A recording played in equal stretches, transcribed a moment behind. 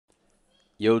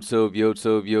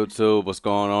YouTube, what's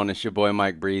going on? It's your boy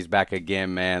Mike Breeze back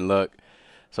again, man. Look,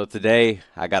 so today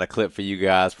I got a clip for you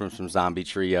guys from some Zombie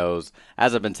Trios.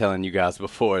 As I've been telling you guys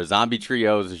before, Zombie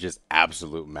Trios is just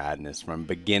absolute madness from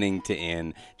beginning to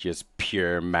end, just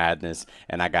pure madness.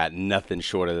 And I got nothing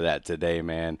short of that today,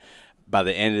 man. By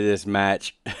the end of this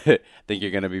match, I think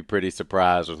you're going to be pretty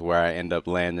surprised with where I end up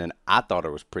landing. I thought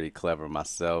it was pretty clever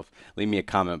myself. Leave me a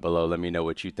comment below. Let me know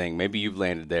what you think. Maybe you've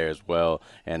landed there as well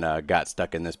and got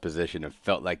stuck in this position and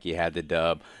felt like you had the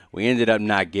dub. We ended up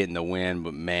not getting the win,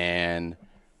 but man,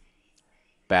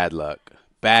 bad luck.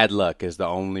 Bad luck is the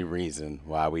only reason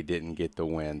why we didn't get the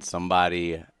win.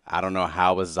 Somebody, I don't know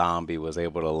how a zombie was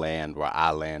able to land where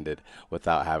I landed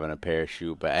without having a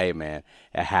parachute, but hey, man,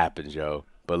 it happens, yo.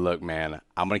 But look, man,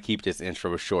 I'm going to keep this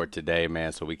intro short today,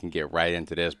 man, so we can get right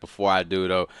into this. Before I do,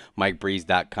 though,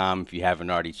 MikeBreeze.com. If you haven't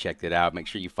already checked it out, make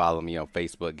sure you follow me on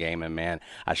Facebook Gaming, man.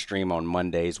 I stream on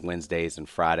Mondays, Wednesdays, and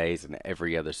Fridays, and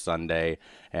every other Sunday.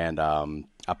 And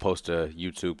I post a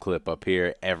YouTube clip up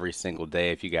here every single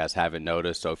day if you guys haven't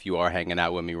noticed. So if you are hanging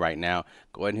out with me right now,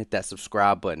 go ahead and hit that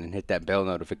subscribe button and hit that bell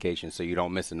notification so you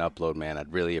don't miss an upload, man.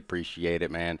 I'd really appreciate it,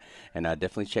 man. And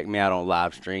definitely check me out on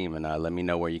live stream and let me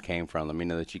know where you came from. Let me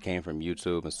know that you came from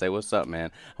YouTube and say what's up, man.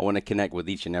 I want to connect with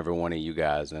each and every one of you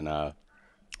guys. And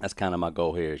that's kind of my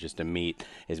goal here, is just to meet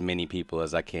as many people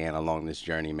as I can along this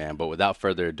journey, man. But without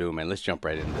further ado, man, let's jump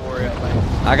right into it.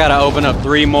 I got to open up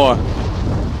 3 more.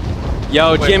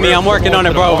 Yo, wait, Jimmy, I'm working on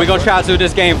it, bro. We're going to try to do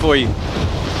this game for you.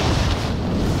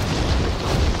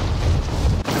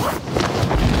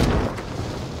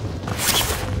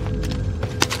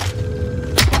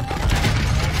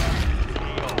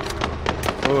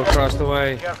 Oh, across the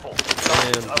way. Careful.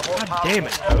 God damn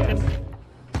it. Enemy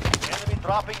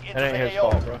dropping into That ain't the his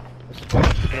AO. fault, bro.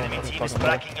 Enemy team is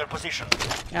tracking your position.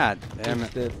 God damn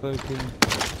it. That fucking...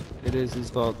 It is his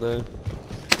fault, though.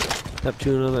 Stop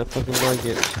chewing on that fucking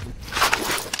blanket.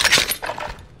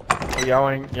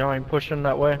 Y'all ain't pushing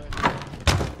that way.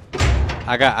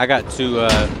 I got two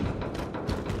hash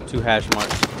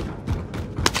marks.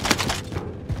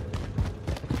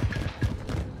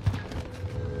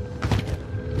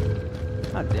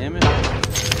 God damn it.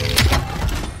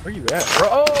 Where you at, bro?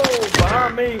 Oh,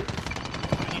 behind me. You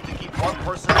need to keep one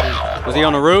person. Was he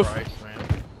on the roof? Christ,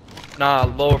 nah,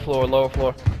 lower floor, lower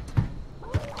floor.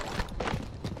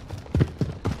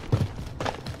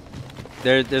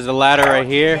 There's a ladder right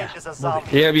here. Yep. I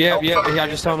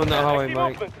just saw him in the hallway,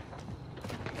 Mike.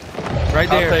 Right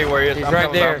there. I'll tell you where he is. He's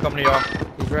right there. I'm coming to y'all.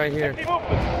 He's right here.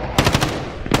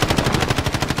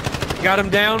 Got him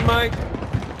down, Mike?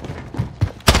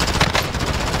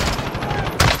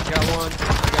 Got one.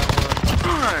 He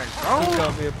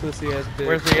called me a pussy ass bitch.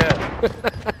 Where's he at?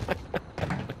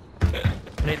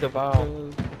 I need the vial.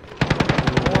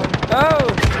 Oh!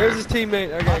 There's his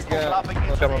teammate. I gotta go.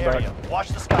 Coming back. Watch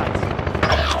the skies.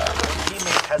 Your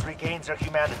teammate has regained their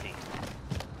humanity.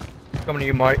 Coming to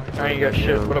you, Mike. I ain't got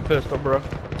shit but a pistol, bro.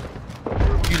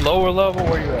 You lower level?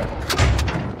 Where you at?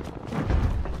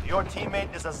 Your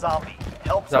teammate is a zombie.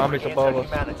 Help them Zombies regain their above us.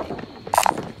 humanity.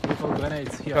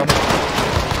 Grenades here.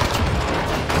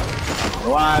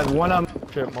 One of them.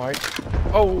 Shit, Mike.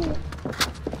 Oh!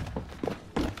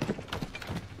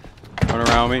 Run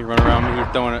around me. We're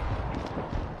throwing it.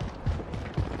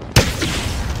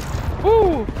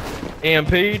 Woo!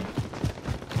 EMP'd.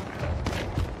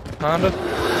 Honda.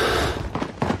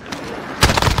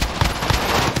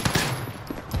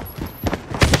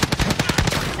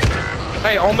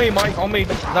 Hey, on me, Mike, on me.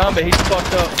 Zombie, he's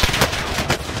fucked up.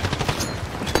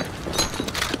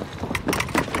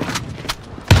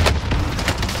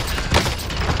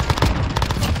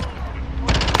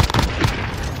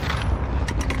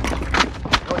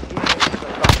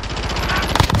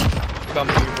 Come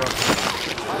to you, bro.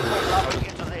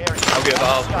 I'll get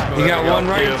off. You got one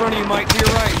right in front of you, Mike, to your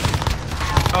right.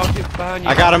 I'll get behind you.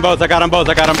 I got them both. Get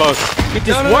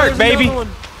this work, baby.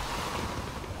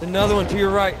 Another one to your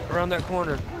right, around that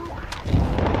corner.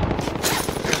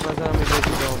 Where's my zombie baby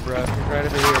going, bro? He's right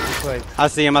over here, this way. I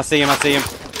see him.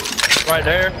 Right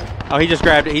there. Oh, he just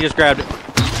grabbed it.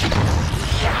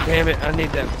 Damn it, I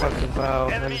need that fucking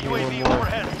vial. Enemy Let me get UAV one more.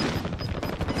 overhead.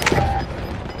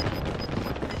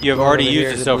 You have Go already over used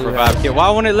here, the the self blue revive house. kit. Why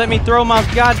won't it let me throw my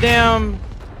goddamn...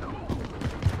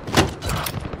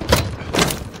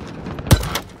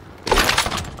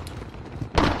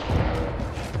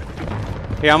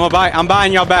 Here, I'm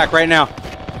buying y'all back right now.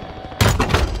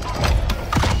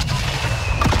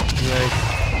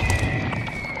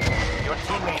 Your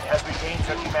teammate has regained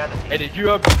their humanity. Hey, did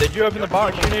you open the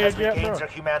box you needed yet, Regains bro? their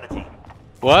humanity.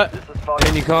 What?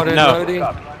 And you called it No. loading?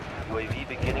 UAV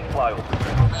beginning flyover.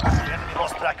 The enemy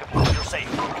lost track of you. Your safe.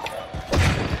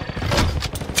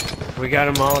 We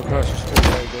got them all across the street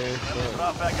right there.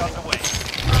 Drop back out the way.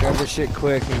 Grab this shit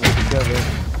quick and get the cover.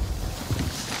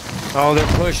 Oh, they're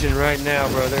pushing right now,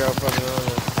 bro. They're all fucking on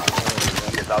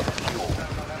us. He is out of fuel.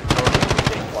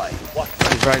 Stay quiet. Watch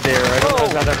He's right there, right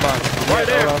outside that box. Right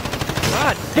there. Hold on.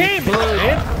 God damn it,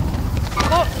 man.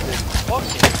 Fuck this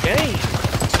fucking game.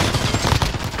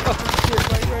 Oh, shit,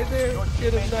 right there.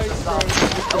 Get him nice, bro.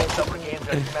 Delta regains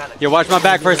their humanity. Yeah, watch my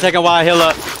back for a second while I heal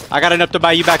up. I got enough to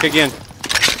buy you back again.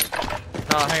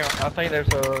 No, hang on. I think there's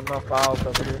enough files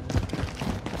over here.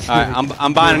 Alright,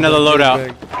 I'm buying another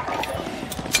loadout.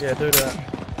 Yeah, do that.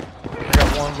 I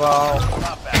got one vial.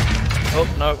 Oh,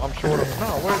 no, I'm short of. No,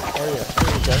 where? Oh, yeah.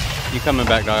 There you go. You coming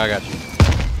back, dog? I got you. Your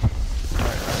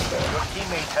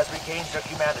teammate has regained their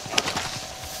humanity.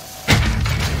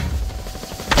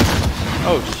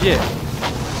 Oh shit.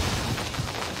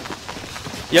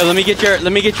 Yo, let me get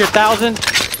your 1,000.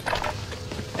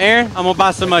 Aaron, I'm gonna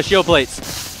buy some shield plates.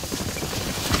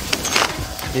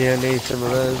 Yeah, I need some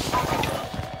of those.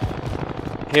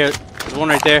 Here, there's one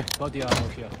right there.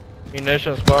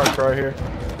 Munitions box right here.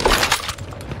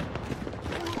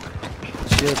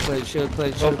 Shield plate, shield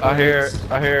plate, Oh, shield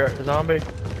plate. I hear a zombie.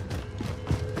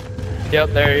 Yep,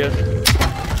 there he is.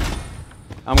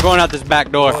 I'm going out this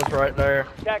back door. Oh, it's right there.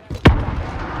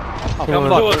 Oh, Come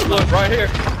fuck. on. Look, right here.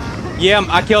 Yeah,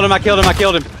 I killed him.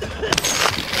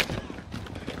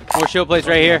 More shield plates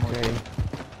right here. Okay.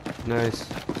 Nice.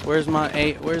 Where's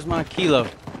my kilo?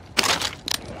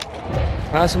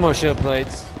 Buy some more shield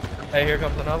plates. Hey, here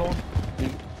comes another one.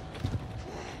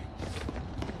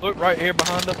 Look, right here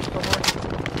behind us somewhere.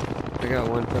 I got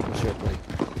one purple shield plate.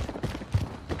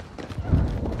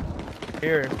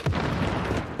 Here.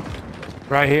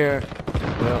 Right here.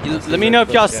 Well, Let me know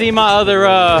if y'all see my other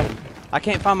I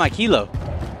can't find my kilo.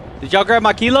 Did y'all grab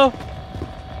my kilo?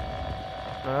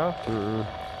 No? Mm-mm.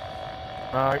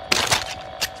 Alright.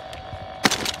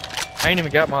 I ain't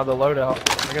even got my other loadout.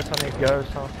 I guess I need to go,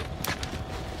 so.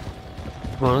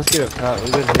 Come on, let's get up top.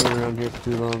 We've been hanging around here for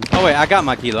too long. Oh wait, I got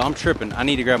my kilo. I'm tripping. I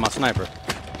need to grab my sniper.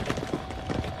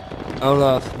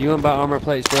 Olaf, you want to buy armor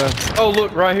plates, bro? Oh,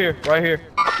 look, right here. Right here.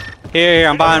 Here,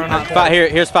 I'm buying.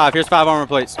 Here's 5. Here's 5 armor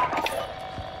plates.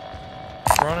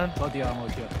 Running.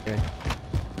 Okay.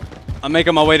 I'm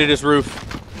making my way to this roof.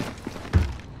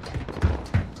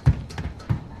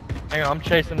 Hang on, I'm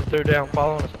chasing the dude down,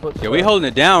 following his footsteps. Yeah, we holding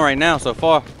it down right now so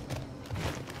far.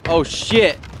 Oh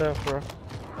shit. Stuff, bro.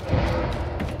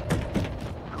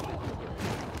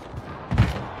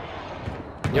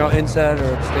 Y'all inside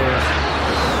or upstairs?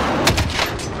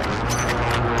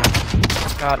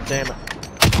 God damn it.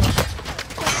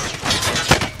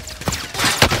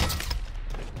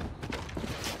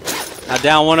 I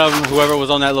downed one of them. Whoever was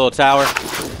on that little tower,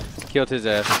 killed his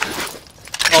ass.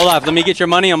 Olaf, let me get your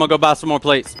money. I'm gonna go buy some more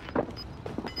plates.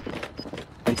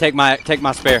 And take my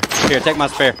spare. Here, take my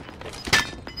spare.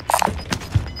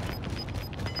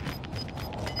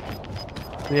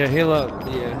 Yeah, heal up.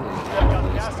 Yeah.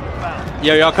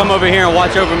 Yo, y'all come over here and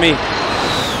watch over me.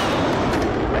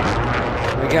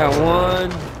 We got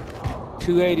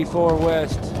 284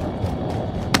 west.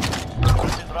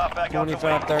 Drop back out the way.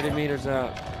 25, 30 meters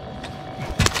out.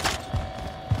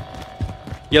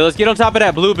 Yo, let's get on top of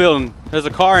that blue building. There's a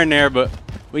car in there, but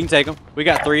we can take them. We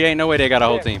got 3. Ain't no way they got a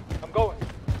whole team. I'm going.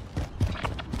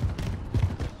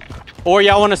 Or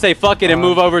y'all want to say fuck it and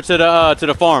move over to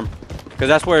the farm, because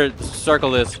that's where the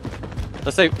circle is.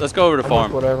 Let's go over to the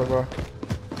farm. Whatever, bro.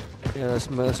 Yeah,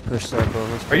 let's push circle.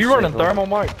 Let's Are push you running circle. thermal,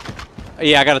 Mike?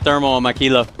 Yeah, I got a thermal on my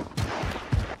kilo.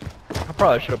 I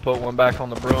probably should have put one back on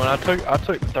the Bruin. I took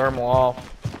the thermal off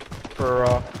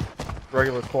for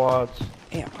regular quads.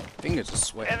 Damn, my fingers are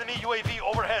sweating. Enemy UAV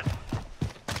overhead.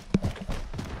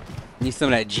 Need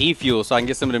some of that G fuel so I can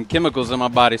get some of them chemicals in my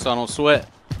body so I don't sweat.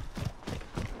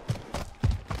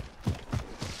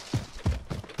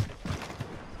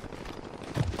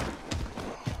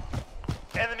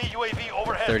 Enemy UAV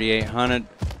overhead. 3,800.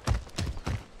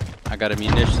 I got a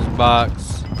munitions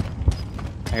box.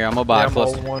 Here, I'm gonna buy a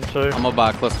cluster. one too. I'm gonna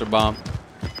buy a cluster bomb.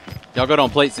 Y'all good on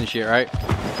plates and shit, right?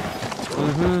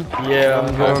 Yeah,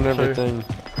 I'm good on everything.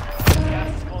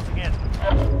 Gas is closing in.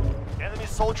 Enemy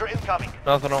soldier incoming.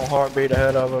 Nothing on heartbeat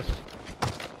ahead of us.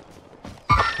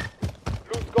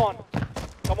 Who's gone?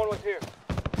 Someone was here.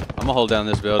 I'm gonna hold down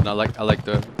this building. I like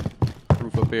the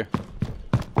roof up here.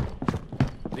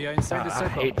 We are inside the I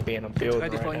circle. hate being a building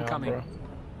Ready for right now, incoming. bro.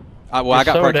 Well, I It's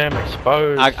got so prox- damn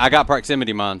exposed. I got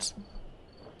proximity mines.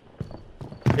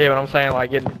 Yeah, but I'm saying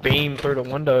like getting beamed through the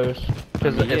windows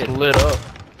because Yeah. it's lit up.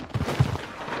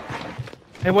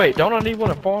 Hey, wait, don't I need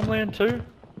one at farmland too?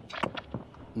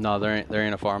 No, there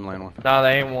ain't a farmland one. Nah,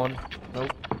 there ain't one.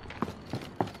 Nope.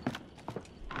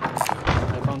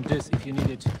 I found this if you need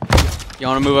it. You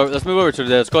want to move over? Let's move over to this.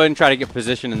 Let's go ahead and try to get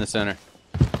position in the center.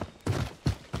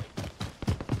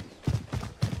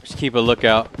 Just keep a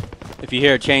lookout. If you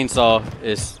hear a chainsaw,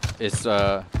 it's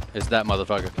that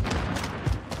motherfucker.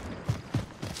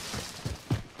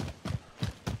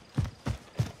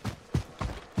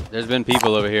 There's been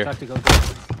people over here. Tactical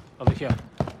gun over here.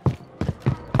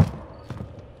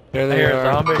 There they Here,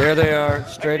 are. zombie. There they are.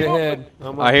 Straight ahead.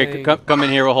 On my All right, here, ping. come in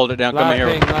here. We'll hold it down. Come in Live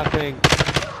here. ping, live ping.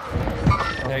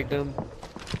 Take them.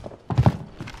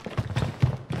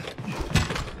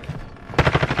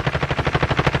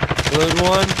 Balloon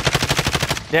one.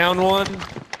 Down one.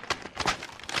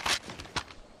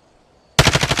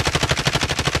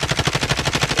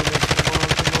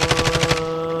 Come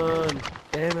on.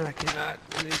 Damn it, I cannot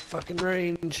in this fucking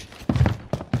range.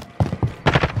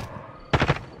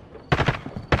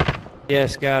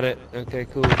 Yes, got it. Okay,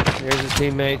 cool. There's his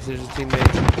teammates. There's his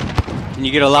teammates. Can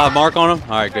you get a live mark on him?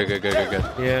 All right, good.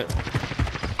 Yeah.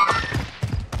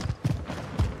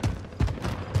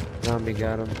 Zombie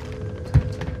got him.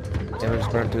 Damn, I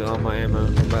just burned through all my ammo.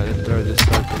 I'm about to throw this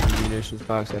fucking munitions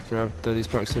box after I throw these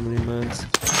proximity mines.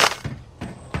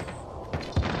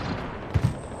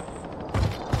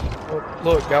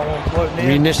 Look, got one floating in.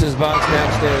 Munitions box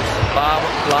downstairs. Live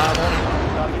one.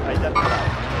 Target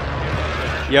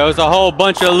identified. Yo, it's a whole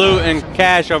bunch of loot and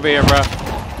cash over here, bro.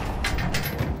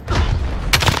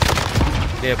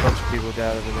 Yeah, a bunch of people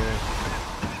died over there.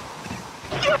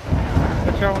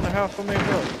 Got y'all in the house with me,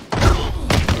 bro.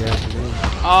 Yeah,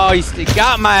 Oh, he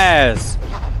got my ass.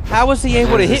 How was he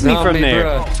able to There's hit a me from zombie, there?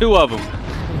 bruh. Two of them.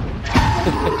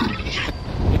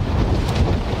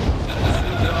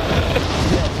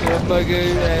 that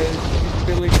fucking he's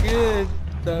feeling good.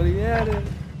 Thought he had it.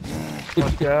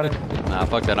 Got it. Nah,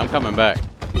 fuck that. I'm coming back.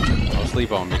 Don't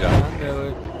sleep on me, dog. I know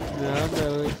it. No, I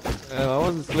know it. I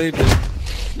wasn't sleeping.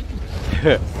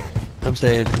 I'm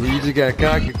saying, you just got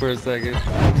cocky for a second.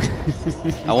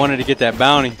 I wanted to get that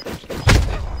bounty.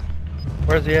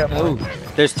 Where's he at? Oh,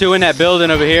 There's two in that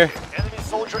building over here. Enemy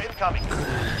soldier incoming.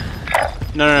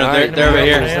 No, alright, they're over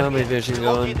there's here. zombie fishing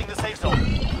going. Locating the safe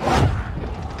zone.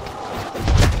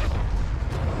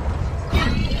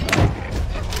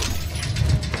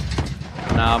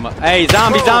 Nah, hey,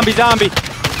 zombie! I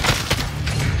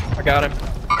got him.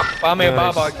 Buy me a buy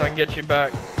Nice. box, I can get you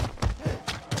back.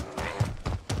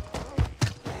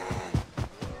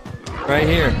 Right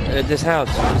here, at this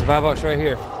house. There's a buy box right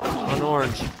here, on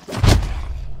orange.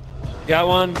 Got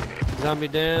one. Zombie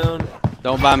down.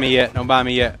 Don't buy me yet. I'm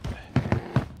coming.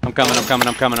 Come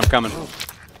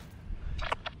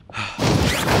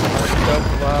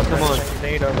on. You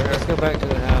need over Let's here. go back to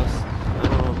the house.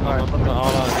 I'm putting all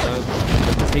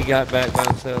out. He got back by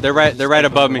himself. They're right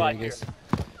above me. I guess.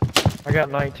 I got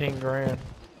 19 grand.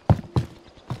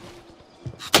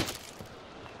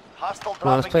 Hostile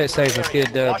Come on, let's dropping play it into safe. the Let's area.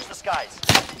 get a dub. Watch the skies.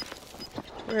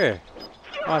 Where?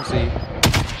 Oh, I see.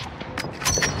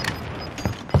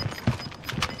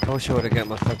 I wish I would have got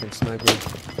my fucking sniper. Gas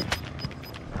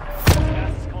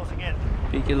is closing in.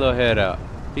 Peek your little head out.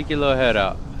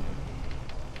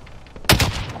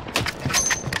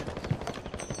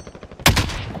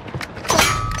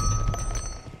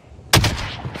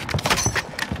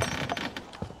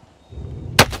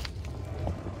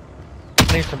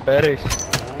 I need some betties.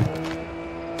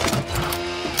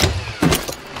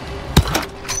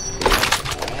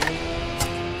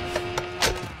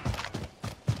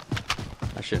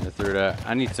 I shouldn't have threw that.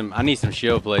 I need some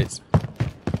shield plates.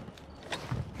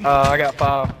 I got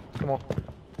 5. Come on.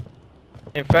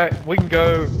 In fact, we can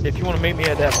go, if you want to meet me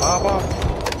at that buy box.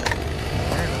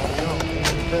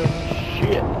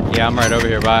 Shit. Yeah, I'm right over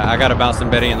here. But I got a bouncing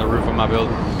Betty in the roof of my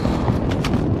building.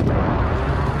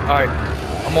 Alright,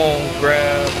 I'm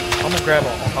gonna grab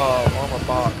a armor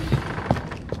box.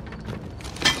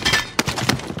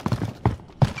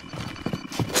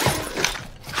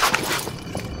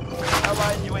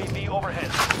 Allied UAV overhead.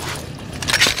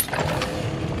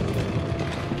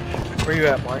 Where you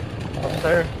at, Mike?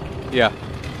 Upstairs? Yeah,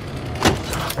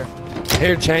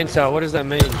 Here, chainsaw. What does that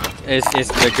mean? it's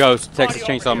the Ghost Texas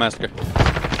Chainsaw Massacre.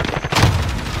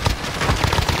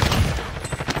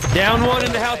 Down one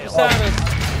in the house beside us.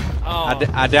 Oh,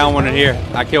 I down one in here.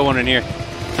 I kill one in here. nice,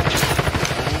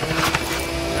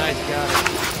 got it.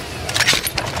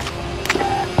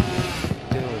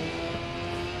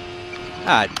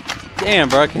 God damn,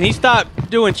 bro. Can he stop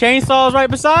doing chainsaws right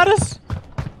beside us?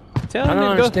 Tell I him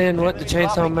don't to go. understand what the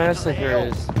Chainsaw Massacre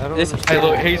is. I don't This- understand. Hey,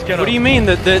 look, he's gonna. What do you mean?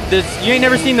 You ain't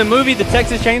never seen the movie, The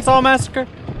Texas Chainsaw Massacre?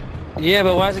 Yeah,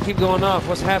 but why does it keep going off?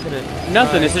 What's happening?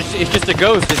 Nothing. It's just a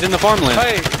ghost. It's in the farmland.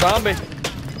 Hey, zombie.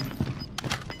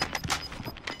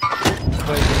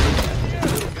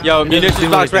 Yo,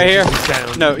 munitions box right here. Just a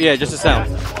sound. No, yeah, just a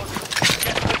sound.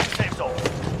 Safe zone.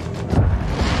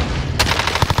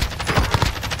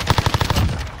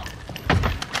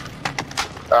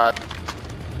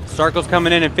 Circle's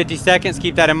coming in 50 seconds.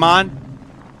 Keep that in mind.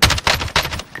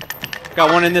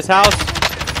 Got one in this house.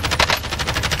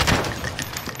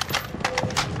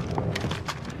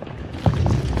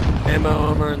 Ammo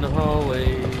armor in the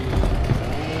hallway.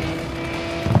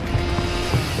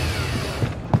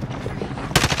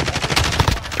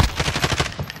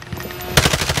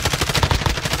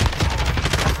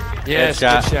 Yes,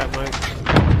 Headshot. good shot, Mike.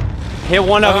 Hit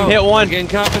one of them. Hit one. Again,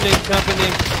 company.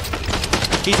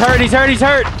 He's hurt. He's hurt. He's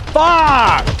hurt.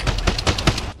 Fuck!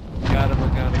 Got him, I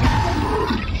got him.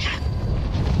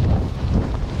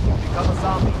 Become a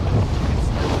zombie.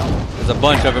 There's a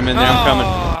bunch of them in there. I'm coming. Oh,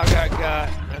 I got.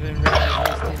 I didn't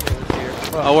realize his teammate was here.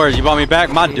 Fuck. Oh, word. You bought me back?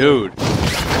 My dude.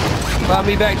 Buy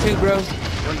me back too, bro.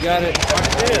 We got it.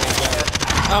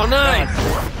 Oh, nice.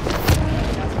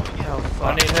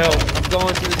 I need help. I'm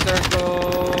going to the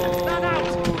circle.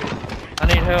 I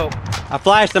need help. I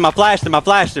flashed him. I flashed him. I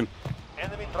flashed him.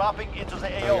 Enemy dropping into the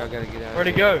Oh, y'all AO. gotta get out. Where'd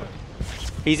he go?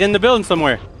 He's in the building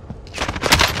somewhere.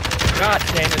 God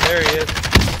damn it, there he is.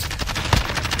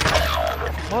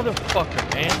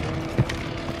 Motherfucker, man.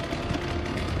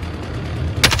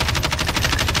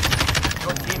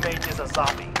 Your teammate is a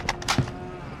zombie.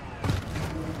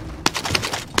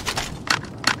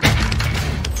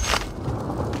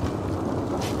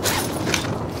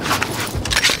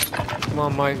 Come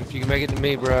on, Mike. If you can make it to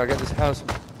me, bro. I got this house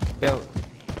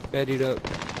bedded up.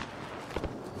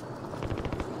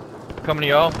 Coming to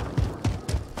y'all.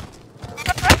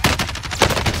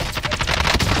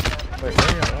 Wait,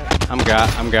 where y'all at?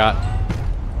 I'm got.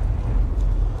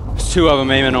 There's two of them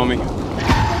aiming on me.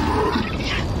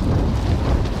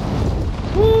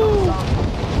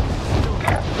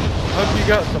 Hope you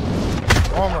got some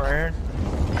armor, Aaron.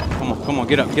 Come on.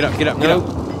 Get up. Nope. No.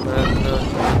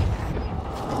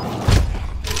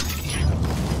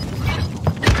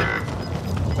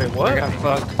 Wait, I what? got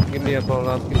fucked. Give me up,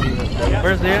 Olaf. Give me up.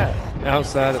 Where's he at?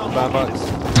 Outside at the buy box. He's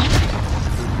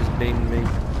just beating me.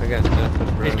 I got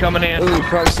nothing, bro. He's coming in. Ooh,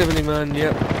 proximity mine.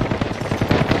 Yep.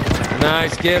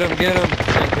 Nice. Get him.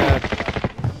 Thank God.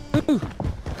 Woo.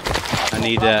 I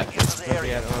need that. Into the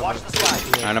area. Watch the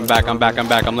skies. Alright, I'm back.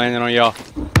 I'm landing on y'all.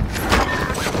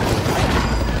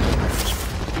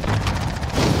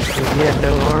 He had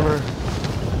no armor.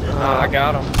 I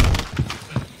got him.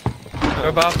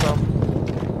 Go buy some.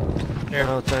 Here.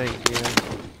 Oh, thank you.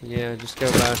 Yeah, just go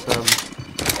buy some.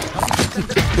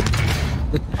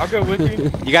 I'll go with you.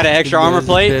 You got an extra armor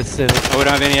plate? Death sentence. Oh, we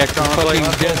don't have any extra armor Fucking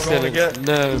plate? death What do we sentence.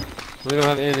 No, we don't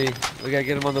have any. We gotta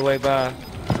get them on the way by.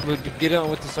 We'll get on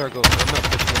with the circle. I'm not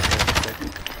pushing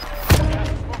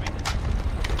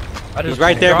this. He's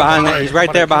right there behind that. He's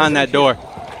right there behind that door.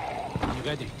 You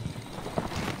ready?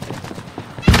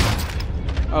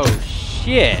 Oh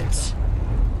shit!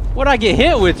 What'd I get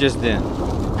hit with just then?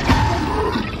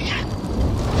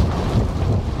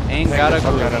 Ain't got a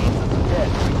clue.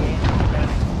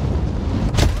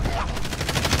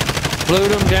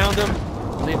 Glued him, downed him.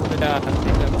 Leave him to die.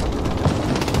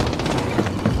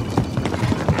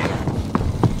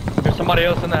 There's somebody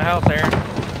else in that house, Aaron.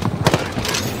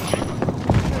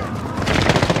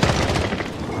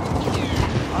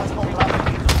 Hostile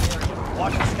dropping into the area.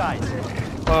 Watch the skies.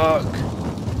 Fuck.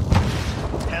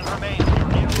 10 remain. You're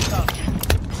nearly done.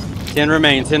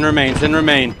 10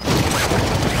 remain.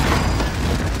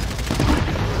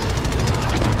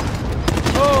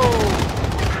 Oh!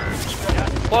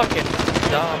 Fucking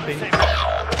zombie.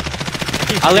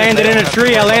 I landed in a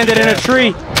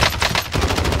tree.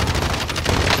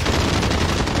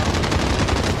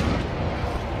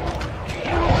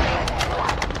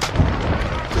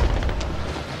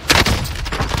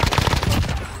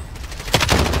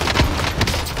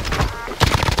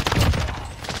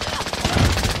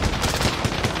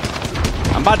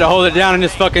 I'm about to hold it down in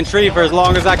this fucking tree for as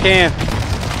long as I can.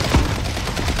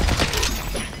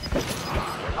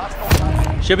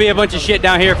 Should be a bunch of shit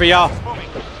down here for y'all.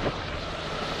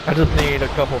 I just need a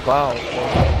couple vials.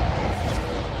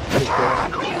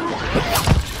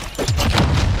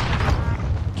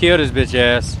 Kill this bitch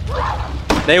ass.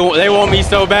 They want me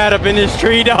so bad up in this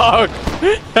tree, dog.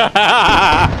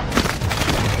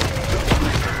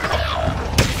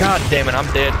 God damn it, I'm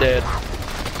dead.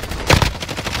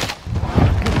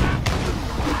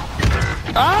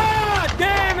 Ah,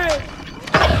 damn it!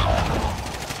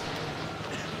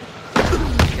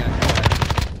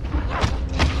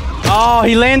 Oh,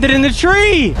 he landed in the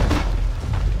tree.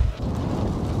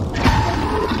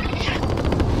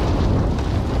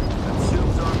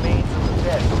 Consumes the remains of the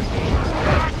dead to regain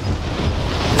respect.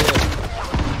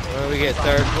 Well, we get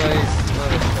third place.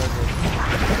 Motherfucker.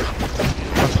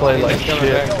 I play like Ain't no coming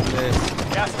shit. back from this.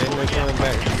 Ain't no coming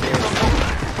back from this.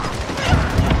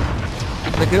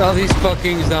 Look at all these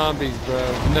fucking zombies, bro.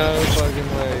 No fucking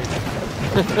way.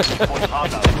 Point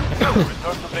Honda.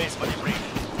 Return to base when you reach.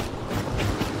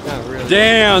 Not really.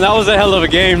 Damn, that was a hell of a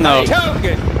game, though.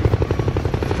 Token!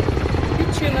 You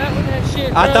chill out with that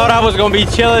shit, bro. I thought I was gonna be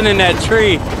chilling in that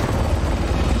tree.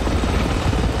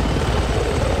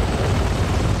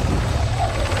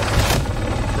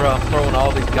 Bro, I'm throwing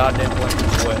all these goddamn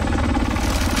blankets away.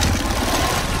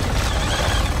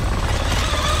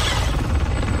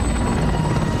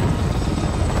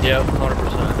 Yep,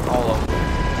 100%. All of them.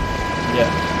 Yeah.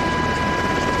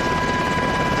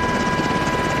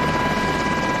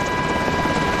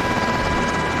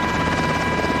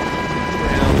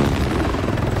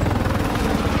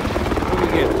 What we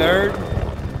get, third?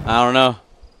 I don't know.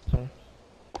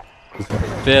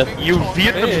 Fifth. You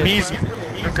Vietnamese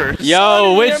fuckers.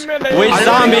 Yo, which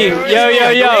zombie?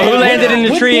 Yo, who landed in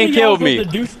the tree and killed me? The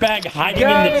douchebag hiding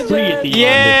in the tree at the end.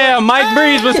 Yeah, Mike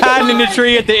Breeze was hiding in the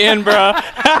tree at the end, bro. Man,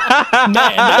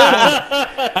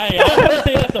 hey, I was gonna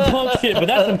say that's some punk shit, but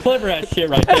that's some clever ass shit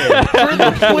right there. For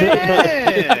the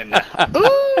win!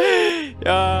 Ooh!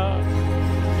 Yeah.